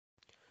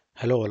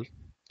Hello all,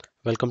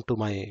 welcome to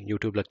my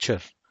YouTube lecture.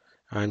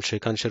 I am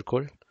Shrikanth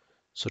Shirakol.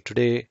 So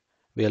today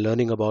we are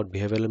learning about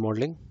behavioral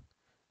modeling.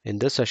 In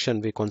this session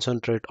we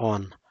concentrate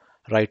on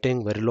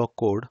writing Verilog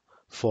code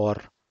for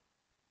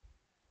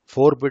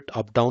 4-bit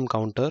up-down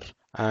counter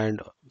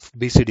and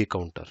BCD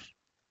counter.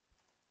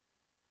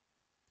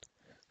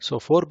 So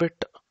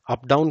 4-bit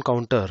up-down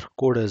counter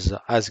code is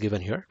as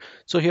given here.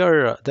 So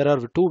here there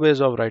are two ways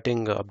of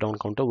writing up-down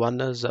counter.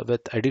 One is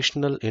with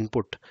additional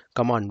input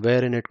command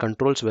wherein it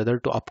controls whether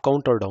to up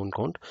count or down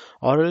count,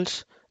 or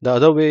else the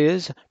other way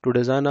is to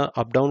design a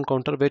up-down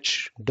counter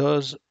which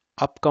does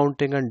up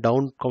counting and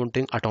down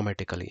counting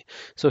automatically.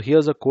 So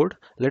here's a code.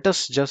 Let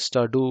us just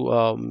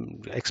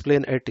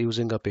explain it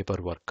using a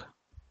paperwork.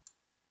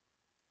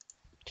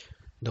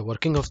 The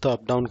working of the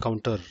up-down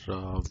counter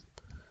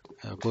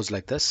goes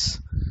like this.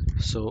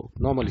 So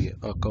normally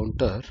a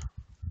counter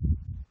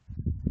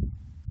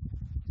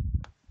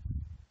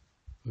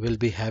will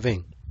be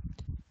having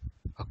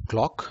a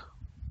clock,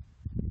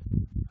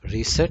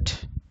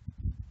 reset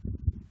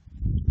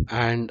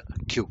and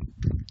Q.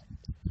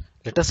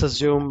 Let us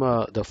assume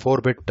the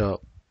 4-bit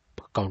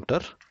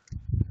counter.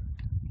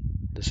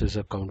 This is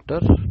a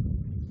counter.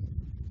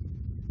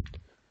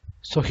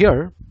 So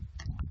here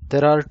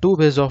there are two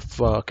ways of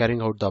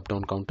carrying out the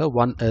up-down counter.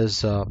 One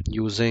is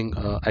using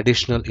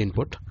additional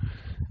input.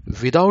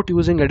 Without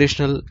using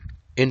additional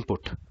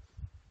input,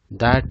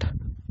 that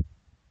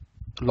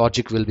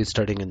logic we'll be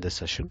studying in this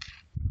session.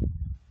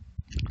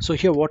 So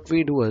here what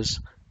we do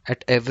is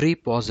at every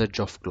pause edge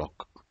of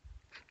clock,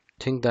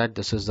 think that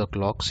this is the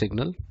clock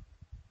signal.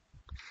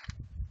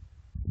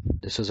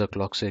 This is a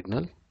clock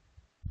signal.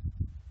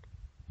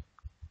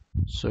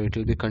 So it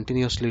will be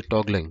continuously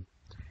toggling.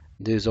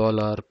 These all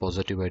are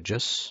positive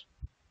edges,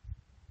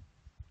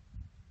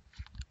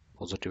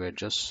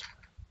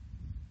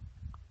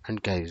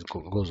 and carries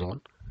goes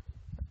on.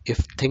 If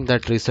think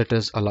that reset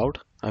is allowed,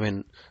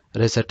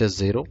 reset is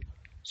 0.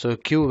 So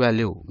Q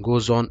value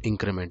goes on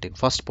incrementing.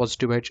 First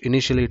positive edge,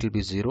 initially it will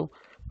be 0.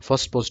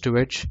 First positive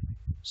edge,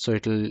 so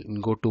it will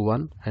go to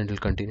 1 and it will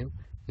continue.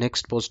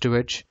 Next positive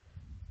edge,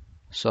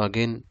 so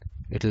again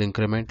it will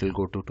increment, it will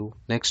go to 2.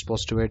 Next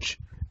positive edge,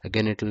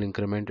 again it will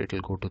increment, it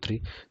will go to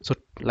 3. So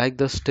like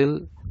this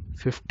till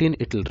 15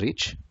 it will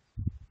reach.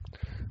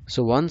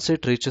 So once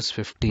it reaches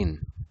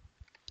 15,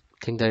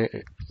 think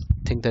that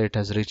it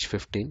has reached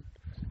 15.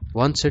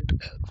 Once it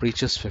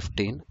reaches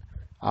 15,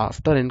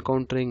 after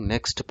encountering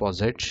next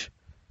pause edge,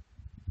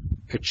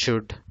 it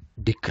should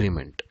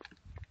decrement.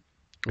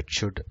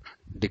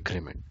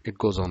 It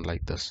goes on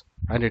like this,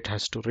 and it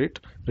has to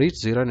reach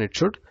 0, and it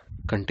should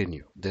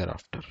continue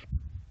thereafter.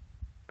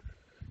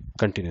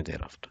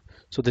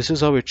 So this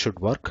is how it should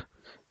work.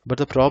 But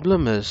the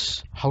problem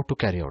is how to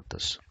carry out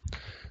this.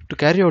 To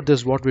carry out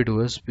this, what we do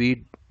is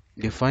we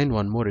define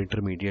one more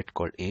intermediate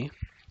called A.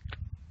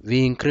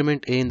 We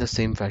increment A in the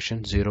same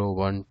fashion, 0,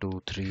 1,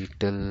 2, 3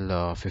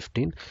 till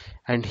 15.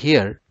 And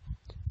here,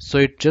 so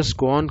it just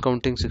go on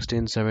counting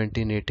 16,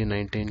 17, 18,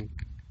 19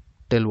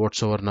 till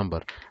whatsoever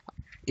number.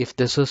 If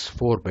this is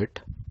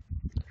 4-bit,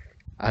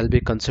 I'll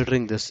be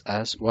considering this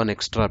as one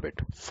extra bit,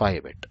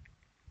 5-bit.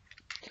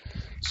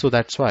 So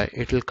that's why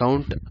it will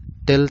count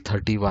till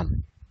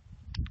 31.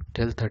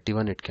 Till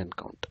 31 it can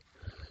count.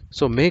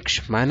 So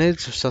manage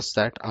such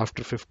that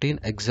after 15,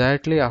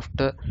 exactly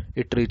after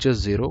it reaches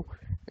 0,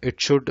 it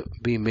should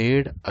be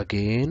made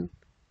again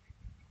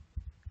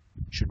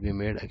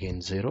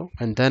 0,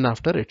 and then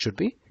after it should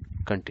be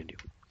continue.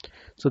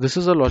 So this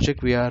is a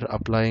logic we are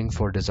applying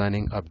for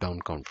designing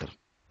up-down counter.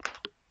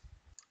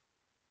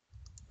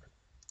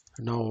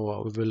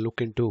 Now we will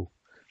look into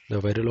the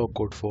Verilog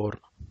code for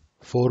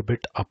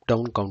 4-bit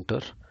up-down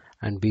counter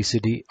and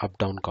BCD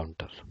up-down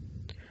counter.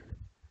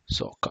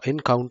 So in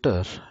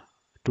counter,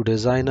 to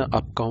design a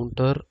up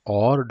counter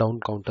or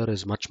down counter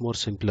is much more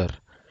simpler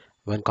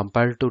when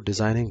compared to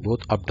designing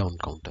both up-down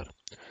counter.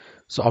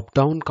 So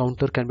up-down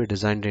counter can be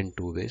designed in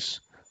two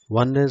ways.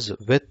 One is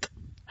with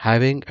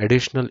having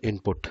additional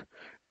input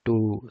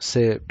to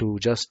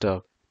just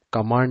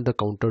command the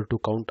counter to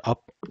count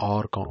up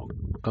or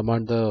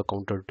command the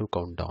counter to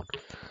count down.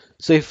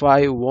 So if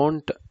I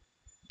want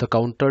the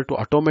counter to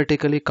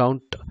automatically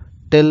count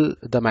till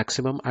the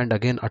maximum and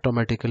again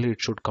automatically it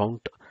should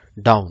count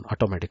down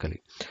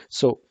automatically.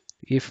 So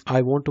if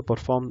I want to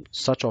perform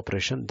such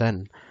operation,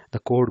 then the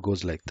code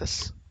goes like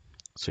this.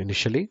 So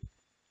initially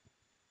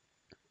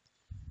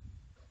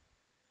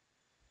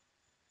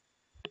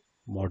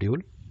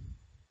module,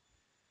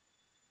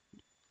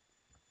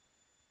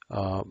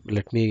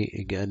 let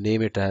me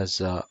name it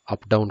as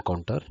up down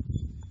counter,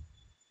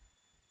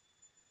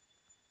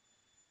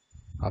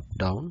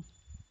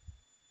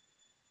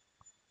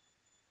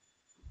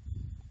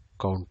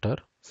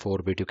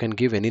 4-bit. You can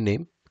give any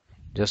name.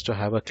 Just to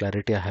have a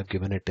clarity, I have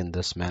given it in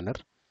this manner.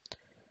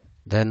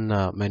 Then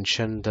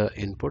mention the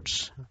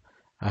inputs.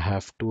 I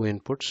have 2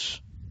 inputs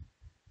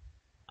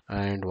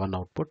and 1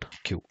 output,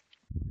 Q.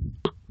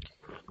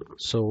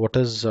 So what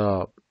is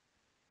the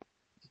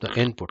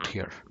input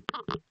here?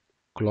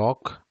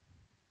 Clock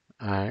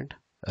and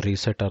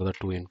reset are the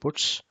 2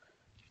 inputs.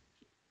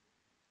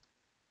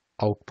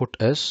 output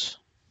is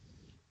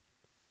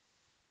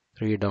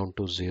 3 down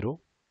to 0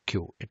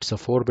 Q. It's a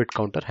 4-bit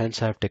counter,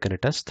 hence I have taken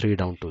it as 3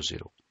 down to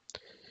 0.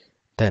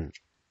 Then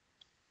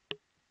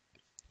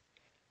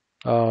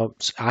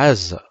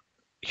as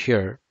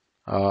here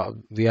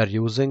we are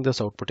using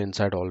this output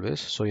inside always,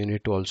 so you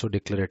need to also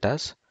declare it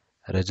as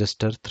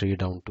register 3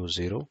 down to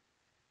 0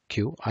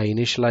 Q. I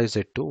initialize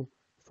it to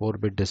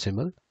 4-bit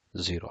decimal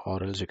 0,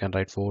 or else you can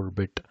write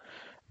 4-bit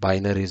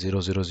binary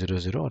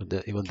 0000, or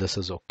even this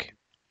is okay.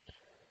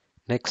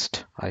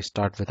 Next, I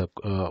start with a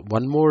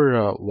one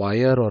more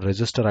wire or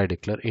register I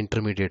declare,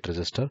 intermediate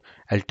register.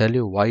 I'll tell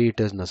you why it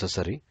is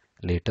necessary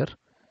later.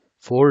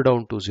 4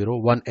 down to 0,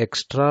 one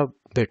extra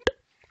bit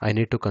I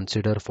need to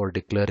consider for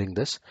declaring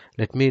this.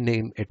 Let me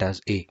name it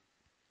as A.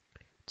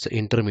 It's an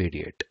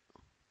intermediate.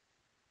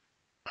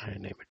 I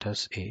name it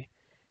as A.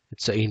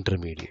 It's an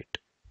intermediate.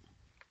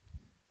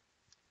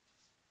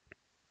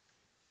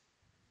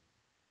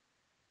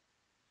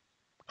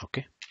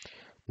 Okay.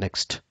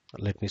 Next,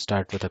 let me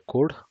start with a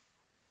code.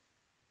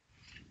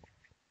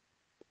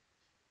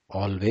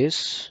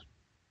 Always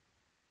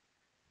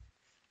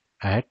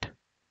at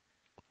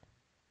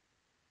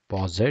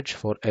pause edge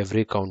for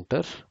every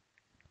counter,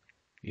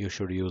 you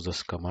should use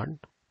this command,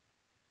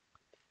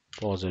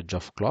 pause edge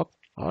of clock,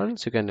 or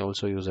else you can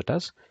also use it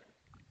as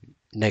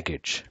neg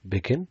edge.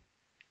 Begin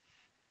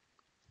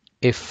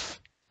if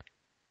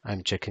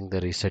I'm checking the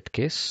reset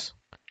case.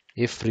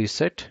 If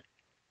reset,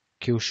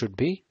 Q should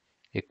be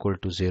equal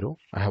to 0.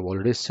 I have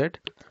already said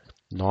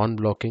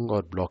non-blocking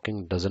or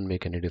blocking doesn't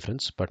make any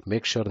difference, but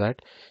make sure that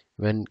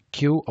when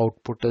Q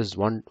output is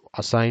one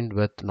assigned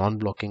with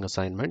non-blocking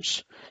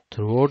assignments,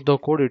 throughout the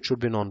code it should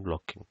be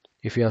non-blocking.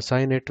 If you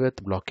assign it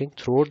with blocking,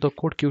 throughout the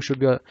code Q should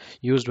be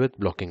used with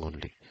blocking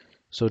only.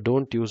 So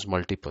don't use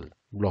multiple,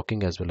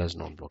 blocking as well as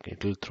non-blocking.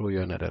 It will throw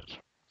you an error.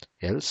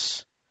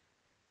 Else,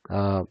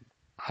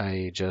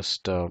 I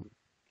just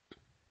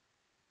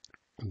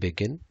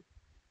begin,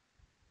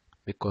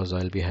 because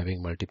I'll be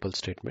having multiple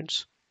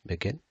statements.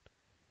 Begin.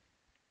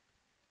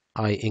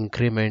 I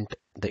increment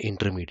the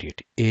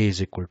intermediate. A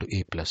is equal to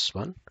A plus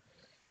 1.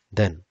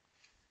 Then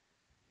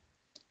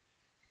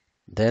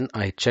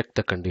I check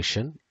the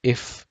condition.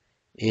 If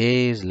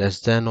A is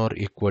less than or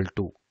equal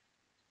to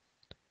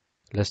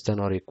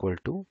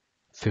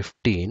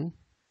 15,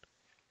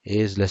 A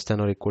is less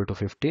than or equal to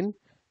 15,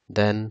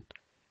 then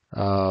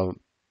uh,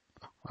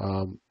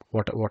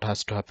 what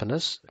has to happen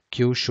is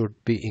Q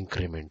should be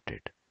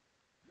incremented.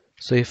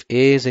 So if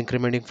A is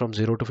incrementing from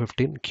 0 to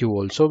 15, Q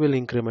also will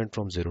increment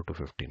from 0 to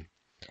 15.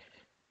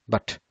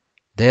 But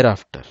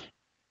thereafter,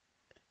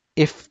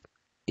 if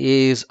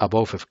A is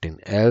above 15,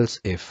 else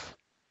if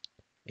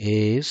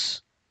A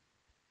is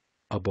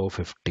above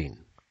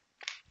 15,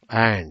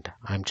 and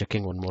I'm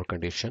checking one more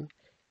condition,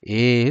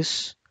 A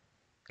is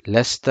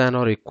less than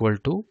or equal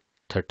to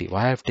 30.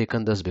 Why I have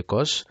taken this?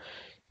 Because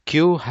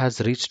Q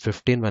has reached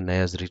 15 when A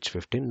has reached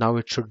 15. Now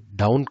it should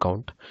down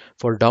count.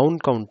 For down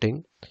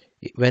counting,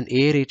 when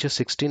A reaches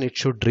 16, it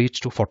should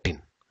reach to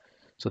 14.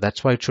 So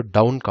that's why it should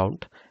down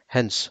count.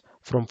 Hence,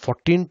 from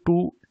 14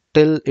 to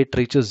till it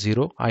reaches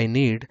 0, I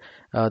need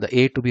the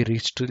A to be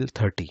reached till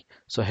 30.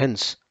 So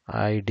hence,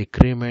 I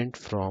decrement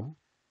from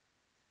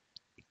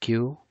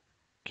Q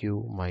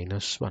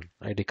minus 1.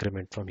 I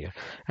decrement from here.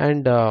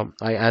 And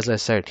as I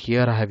said,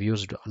 here I have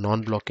used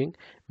non-blocking.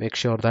 Make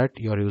sure that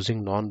you are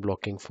using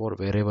non-blocking for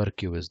wherever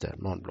Q is there,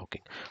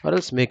 non-blocking. Or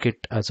else make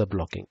it as a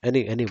blocking.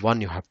 Any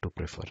one you have to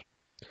prefer.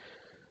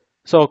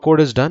 So our code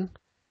is done.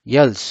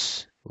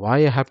 Else, why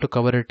I have to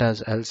cover it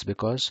as else?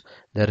 Because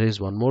there is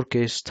one more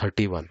case,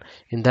 31.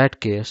 In that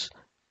case,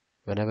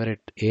 whenever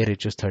A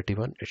reaches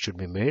 31, it should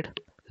be made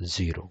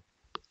 0.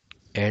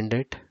 End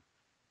it,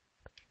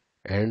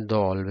 end the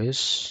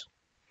always,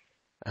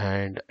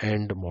 and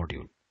end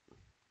module.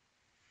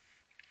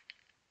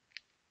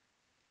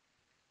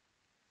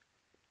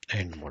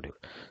 End module.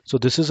 So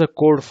this is a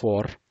code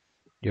for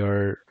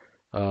your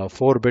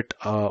 4-bit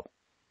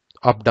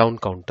up down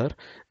counter.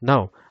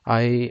 Now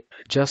I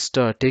just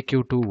take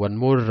you to one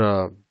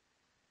more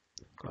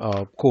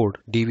code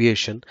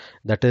deviation,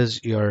 that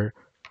is your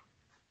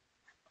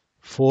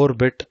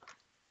 4-bit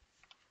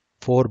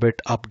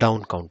up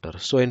down counter.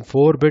 So in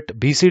 4-bit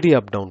BCD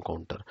up down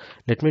counter,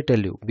 let me tell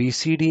you,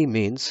 BCD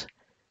means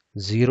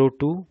 0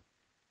 to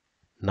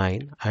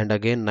 9 and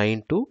again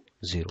 9 to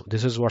 0.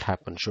 This is what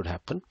should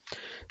happen.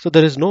 So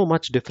there is no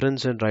much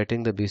difference in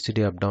writing the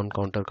BCD up down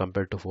counter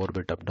compared to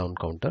 4-bit up down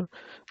counter.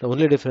 The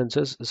only difference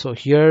is, so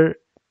here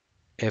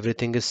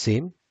everything is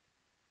same.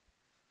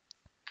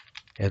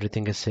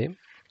 Everything is same.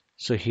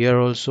 So here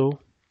also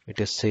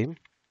it is same.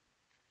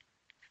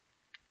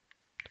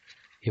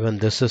 Even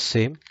this is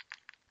same.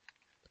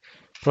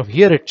 From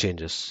here it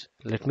changes.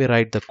 Let me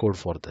write the code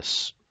for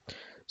this.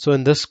 So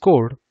in this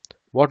code,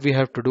 what we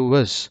have to do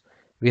is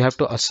we have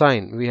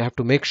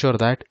to make sure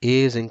that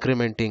A is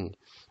incrementing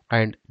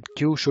and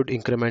Q should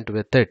increment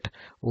with it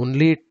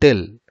only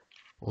till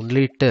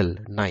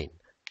 9.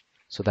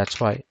 So that's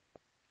why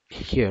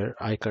here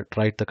I could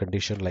write the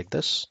condition like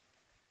this.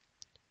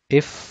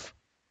 If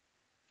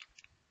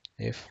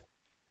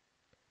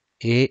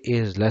A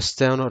is less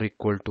than or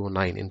equal to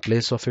 9. In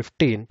place of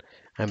 15,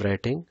 I'm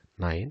writing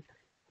 9.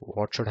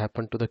 What should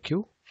happen to the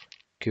Q?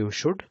 Q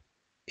should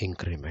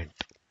increment.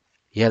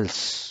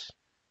 Else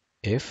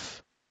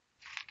if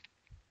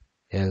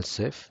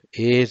if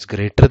A is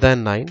greater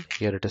than 9,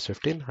 here it is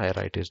 15, I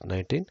write is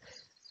 19.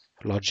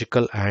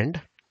 Logical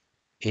and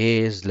A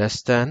is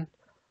less than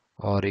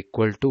or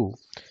equal to,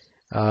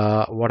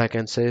 what I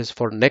can say is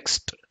for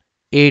next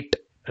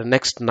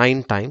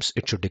 9 times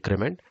it should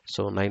decrement.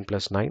 So 9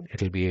 plus 9,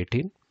 it will be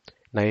 18.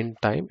 9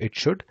 time it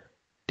should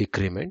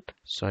decrement.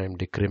 So I am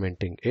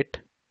decrementing it.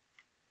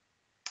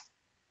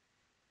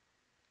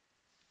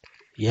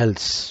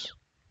 Else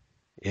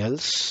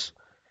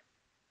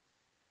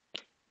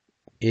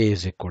A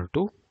is equal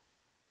to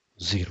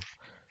 0.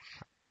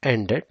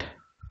 End it,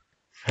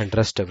 and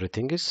rest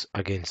everything is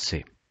again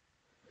same.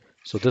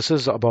 So this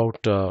is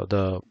about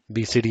the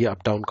BCD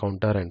up down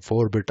counter and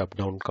 4-bit up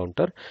down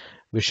counter.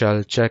 We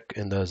shall check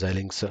in the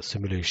Xilinx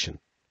simulation.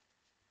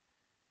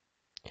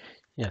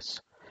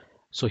 Yes.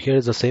 So here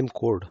is the same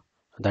code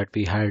that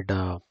we had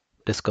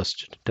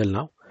discussed till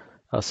now.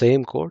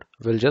 Same code.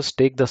 We'll just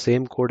take the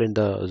same code in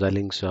the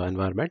Xilinx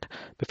environment.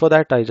 Before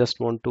that, I just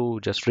want to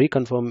just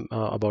reconfirm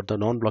about the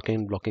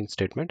non-blocking blocking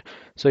statement.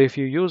 So if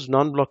you use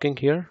non-blocking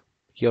here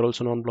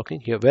also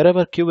non-blocking, here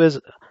wherever Q is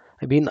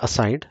been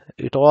assigned,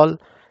 it all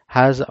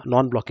has a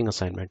non-blocking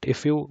assignment.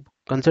 If you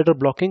consider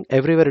blocking,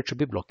 everywhere it should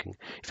be blocking.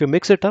 If you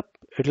mix it up,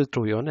 it will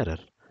throw you an error.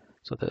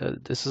 So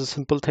this is a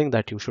simple thing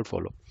that you should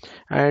follow.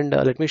 And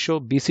let me show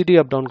BCD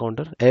up down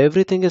counter.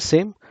 Everything is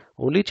same.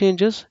 Only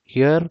changes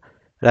here,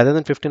 rather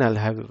than 15 I'll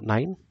have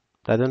 9.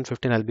 Rather than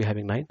 15 I'll be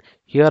having 9.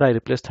 Here I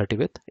replace 30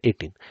 with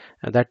 18.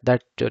 And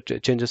that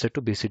changes it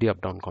to BCD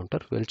up down counter.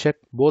 We'll check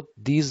both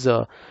these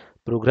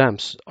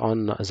programs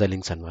on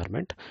Xilinx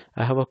environment.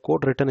 I have a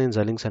code written in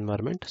Xilinx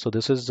environment. So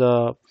this is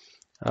uh,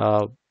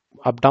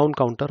 up down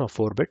counter of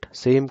 4-bit,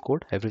 same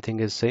code, everything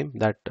is same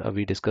that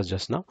we discussed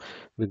just now.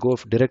 We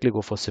directly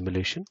go for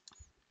simulation.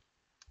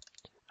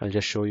 I'll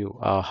just show you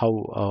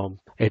how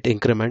it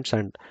increments,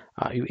 and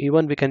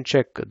even we can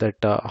check that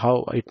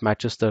how it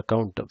matches the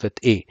count with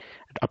A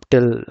up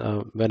till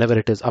whenever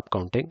it is up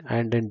counting,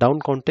 and in down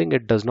counting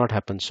it does not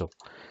happen. So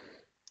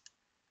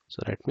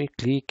let me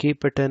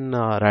keep it in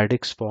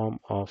radix form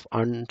of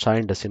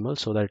unsigned decimal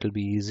so that it will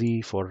be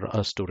easy for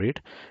us to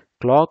read.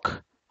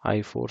 Clock,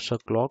 I force a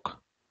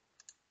clock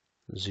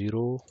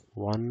 0,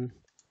 1,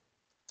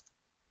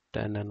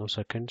 10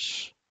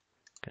 nanoseconds.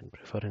 Can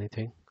prefer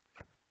anything.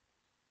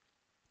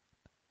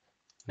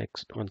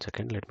 Next, 1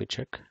 second, let me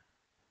check.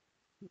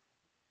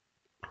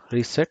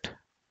 Reset,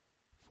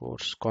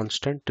 force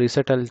constant.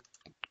 Reset, I'll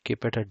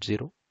keep it at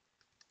 0.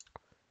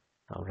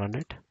 Now run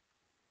it.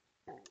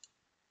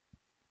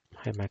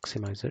 I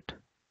maximize it.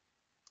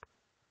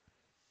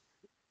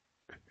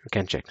 You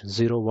can check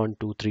 0, 1,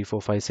 2, 3,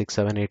 4, 5, 6,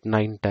 7, 8,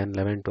 9, 10,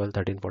 11, 12,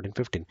 13, 14,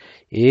 15.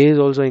 A is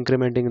also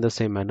incrementing in the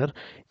same manner.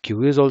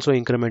 Q is also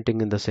incrementing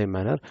in the same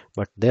manner,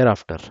 but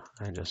thereafter,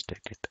 I just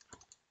take it.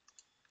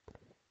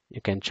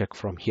 You can check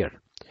from here.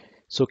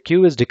 So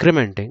Q is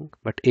decrementing,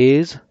 but A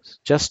is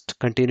just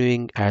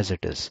continuing as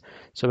it is.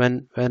 So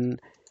when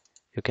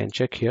you can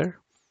check here,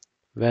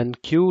 when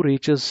Q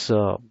reaches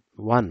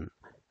 1,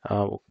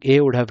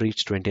 A would have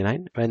reached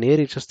 29. When A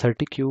reaches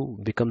 30, Q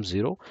becomes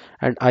 0,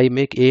 and I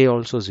make A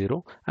also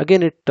 0.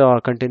 Again, it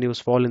continues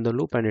fall in the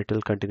loop, and it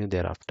will continue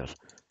thereafter.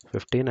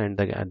 15 and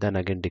then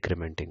again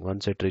decrementing.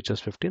 Once it reaches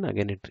 15,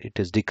 again it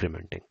is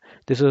decrementing.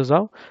 This is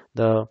how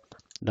the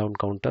down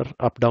counter,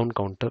 up down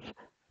counter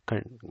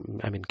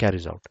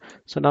carries out.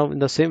 So now in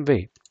the same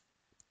way,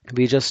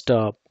 we just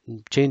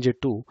change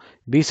it to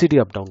BCD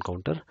up down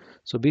counter.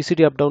 So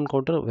BCD up down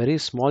counter, very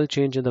small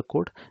change in the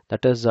code.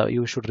 That is,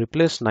 you should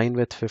replace 9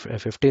 with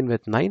 15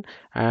 with 9,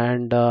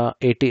 and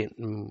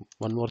 18.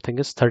 One more thing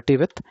is 30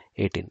 with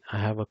 18. I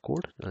have a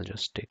code. I'll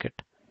just take it.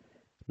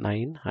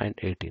 9 and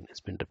 18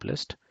 has been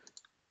replaced.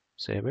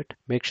 Save it.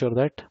 Make sure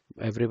that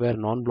everywhere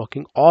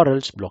non-blocking or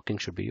else blocking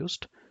should be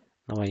used.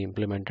 Now I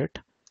implement it,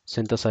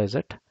 synthesize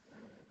it.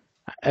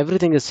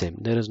 Everything is same,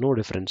 there is no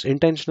difference.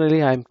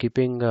 Intentionally I'm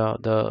keeping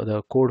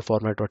the code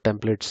format or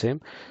template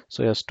same,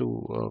 so as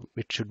to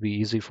it should be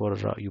easy for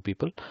you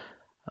people.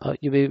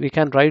 We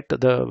can write the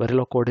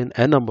Verilog code in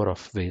a number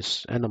of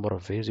ways.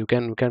 You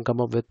can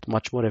come up with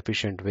much more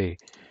efficient way.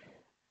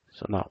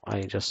 So now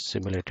I just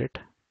simulate it.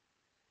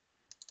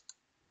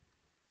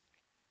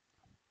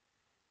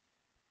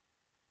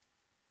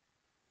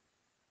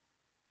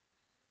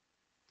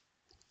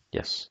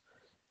 Yes,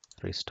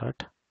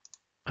 restart.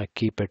 I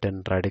keep it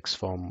in radix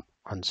form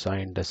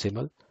unsigned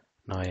decimal.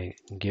 Now I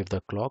give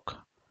the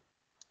clock,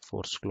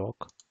 force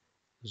clock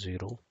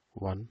 0,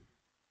 1,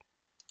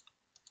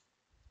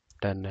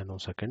 10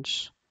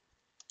 nanoseconds.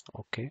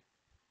 Okay,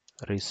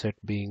 reset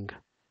being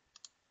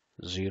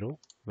 0.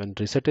 When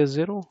reset is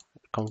 0,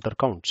 counter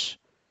counts.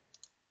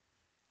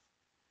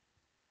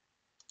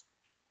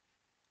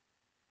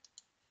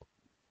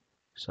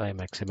 So I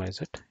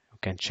maximize it. You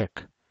can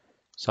check.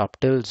 So up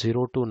till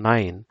 0 to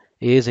 9,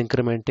 A is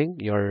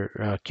incrementing,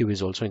 your Q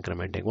is also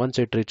incrementing. Once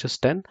it reaches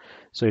 10,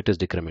 so it is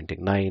decrementing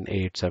 9,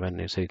 8,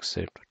 7, 6,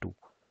 8, 2.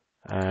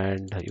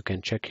 And you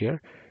can check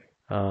here,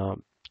 uh,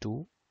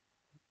 2.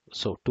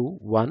 So 2,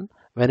 1.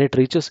 When it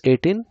reaches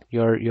 18,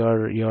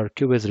 your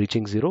Q is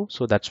reaching 0.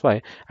 So that's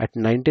why at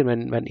 19,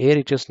 when A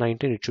reaches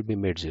 19, it should be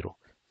made 0.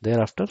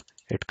 Thereafter,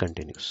 it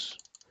continues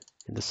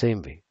in the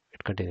same way.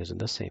 It continues in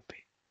the same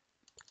way.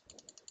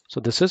 So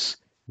this is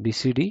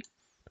BCD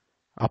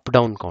up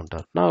down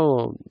counter.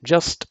 Now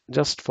just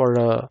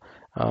for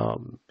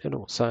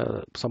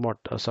somewhat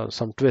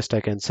some twist,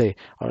 I can say,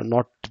 or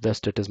not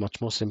twist, it is much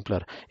more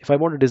simpler. If I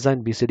want to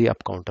design BCD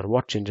up counter,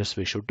 what changes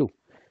we should do?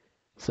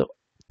 So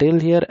till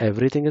here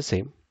everything is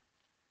same.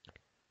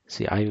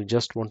 See, I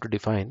just want to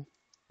define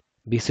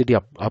BCD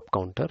up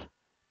counter.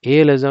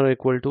 A less than or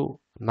equal to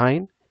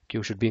 9,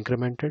 Q should be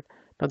incremented.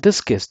 Now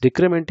this case,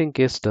 decrementing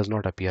case, does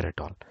not appear at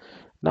all.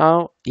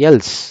 Now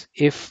else,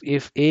 if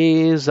A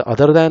is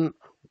other than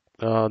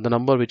the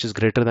number which is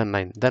greater than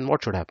 9, then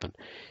what should happen?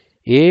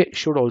 A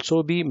should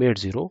also be made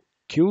 0.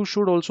 Q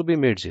should also be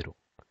made 0.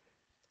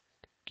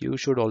 Q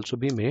should also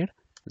be made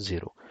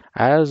 0.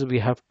 As we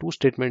have two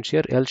statements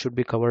here, L should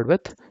be covered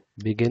with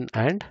begin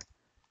and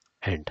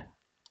end.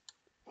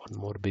 One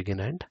more,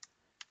 begin and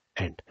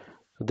end.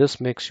 So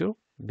this makes you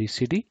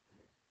BCD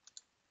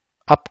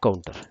up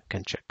counter.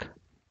 Can check.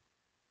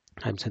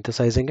 I'm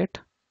synthesizing it.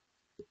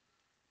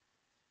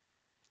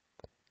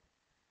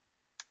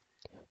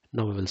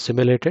 Now we will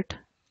simulate it.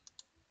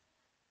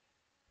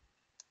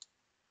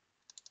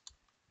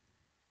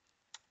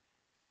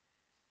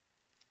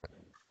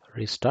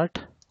 Restart.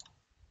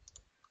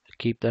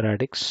 Keep the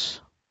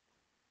radix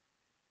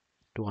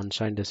to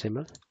unsigned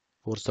decimal.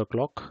 Force the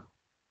clock.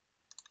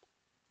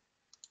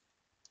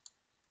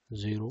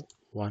 0,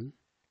 1,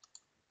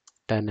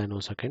 10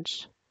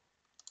 nanoseconds.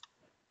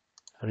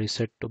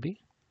 Reset to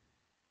be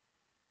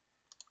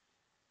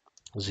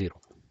 0.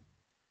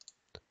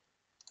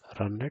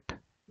 Run it.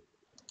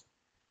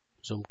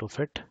 Zoom to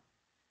fit.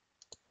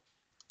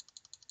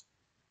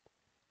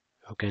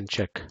 You can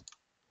check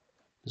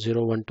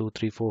 0, 1, 2,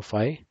 3, 4,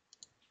 5,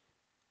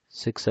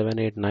 6, 7,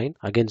 8, 9.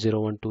 Again 0,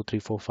 1, 2, 3,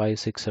 4, 5,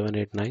 6, 7,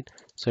 8, 9.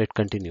 So it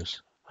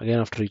continues. Again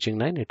after reaching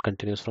 9, it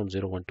continues from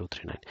 0, 1, 2,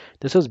 3, 9.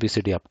 This is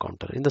BCD up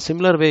counter. In the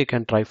similar way, you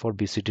can try for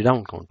BCD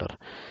down counter.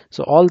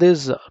 So all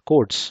these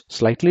codes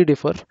slightly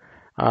differ.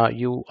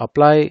 You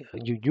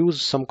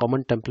use some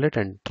common template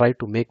and try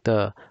to make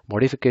the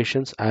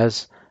modifications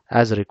as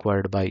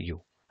required by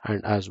you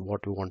and as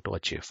what you want to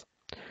achieve.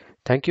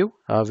 Thank you.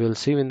 We'll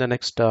see you in the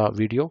next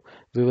video.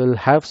 We will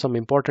have some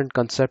important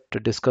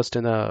concept discussed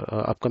in the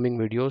upcoming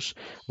videos.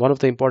 One of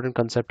the important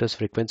concept is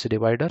frequency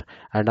divider,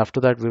 and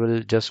after that we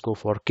will just go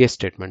for case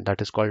statement,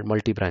 that is called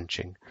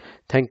multi-branching.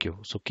 Thank you.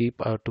 So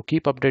to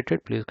keep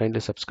updated, please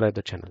kindly subscribe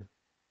the channel.